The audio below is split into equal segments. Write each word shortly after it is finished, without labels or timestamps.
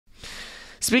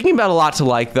Speaking about a lot to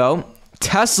like, though,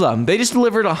 Tesla, they just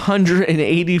delivered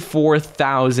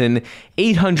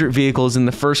 184,800 vehicles in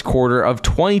the first quarter of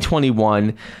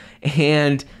 2021,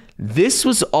 and this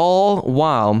was all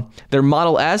while their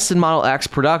Model S and Model X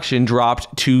production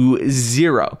dropped to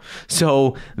 0.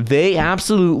 So they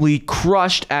absolutely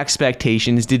crushed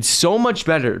expectations, did so much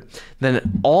better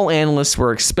than all analysts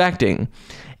were expecting.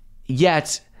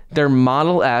 Yet their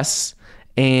Model S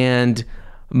and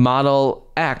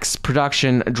Model X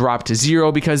production dropped to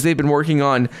 0 because they've been working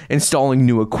on installing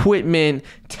new equipment,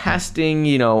 testing,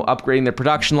 upgrading their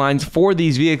production lines for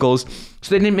these vehicles.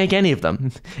 So they didn't make any of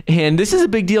them. And this is a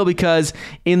big deal because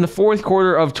in the fourth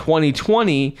quarter of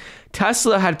 2020,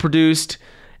 Tesla had produced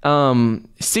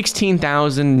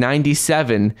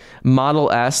 16,097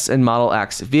 Model S and Model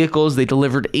X vehicles. They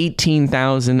delivered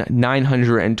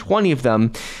 18,920 of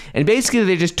them. And basically,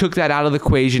 they just took that out of the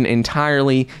equation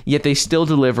entirely, yet they still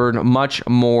delivered much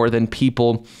more than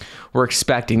people were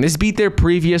expecting. This beat their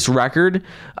previous record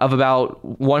of about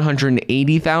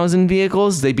 180,000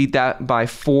 vehicles. They beat that by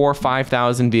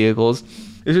 5,000 vehicles.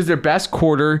 This is their best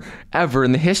quarter ever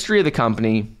in the history of the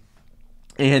company.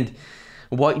 And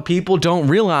what people don't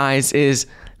realize is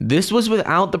this was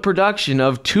without the production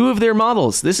of 2 of their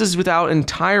models. This is without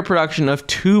entire production of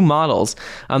 2 models.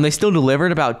 They still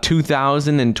delivered about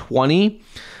 2,020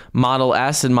 Model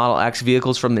S and Model X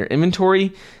vehicles from their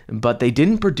inventory, but they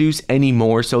didn't produce any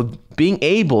more. So being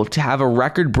able to have a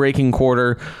record-breaking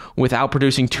quarter without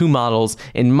producing 2 models,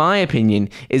 in my opinion,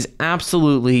 is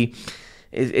absolutely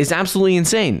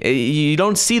insane. You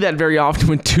don't see that very often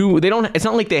with 2. It's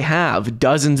not like they have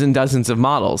dozens and dozens of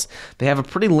models. They have a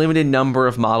pretty limited number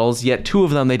of models, yet 2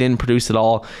 of them they didn't produce at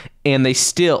all, and they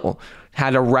still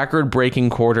had a record-breaking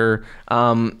quarter.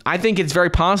 I think it's very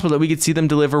possible that we could see them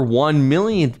deliver 1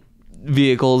 million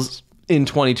vehicles in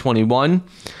 2021.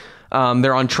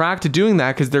 They're on track to doing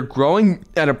that because they're growing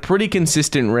at a pretty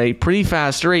consistent rate, pretty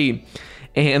fast rate.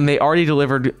 And they already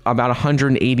delivered about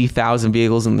 180,000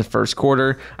 vehicles in the first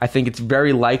quarter. I think it's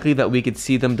very likely that we could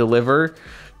see them deliver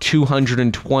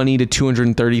 220 to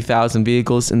 230,000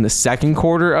 vehicles in the second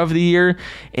quarter of the year.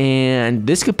 And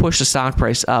this could push the stock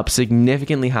price up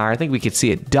significantly higher. I think we could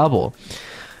see it double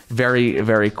very,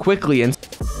 very quickly. And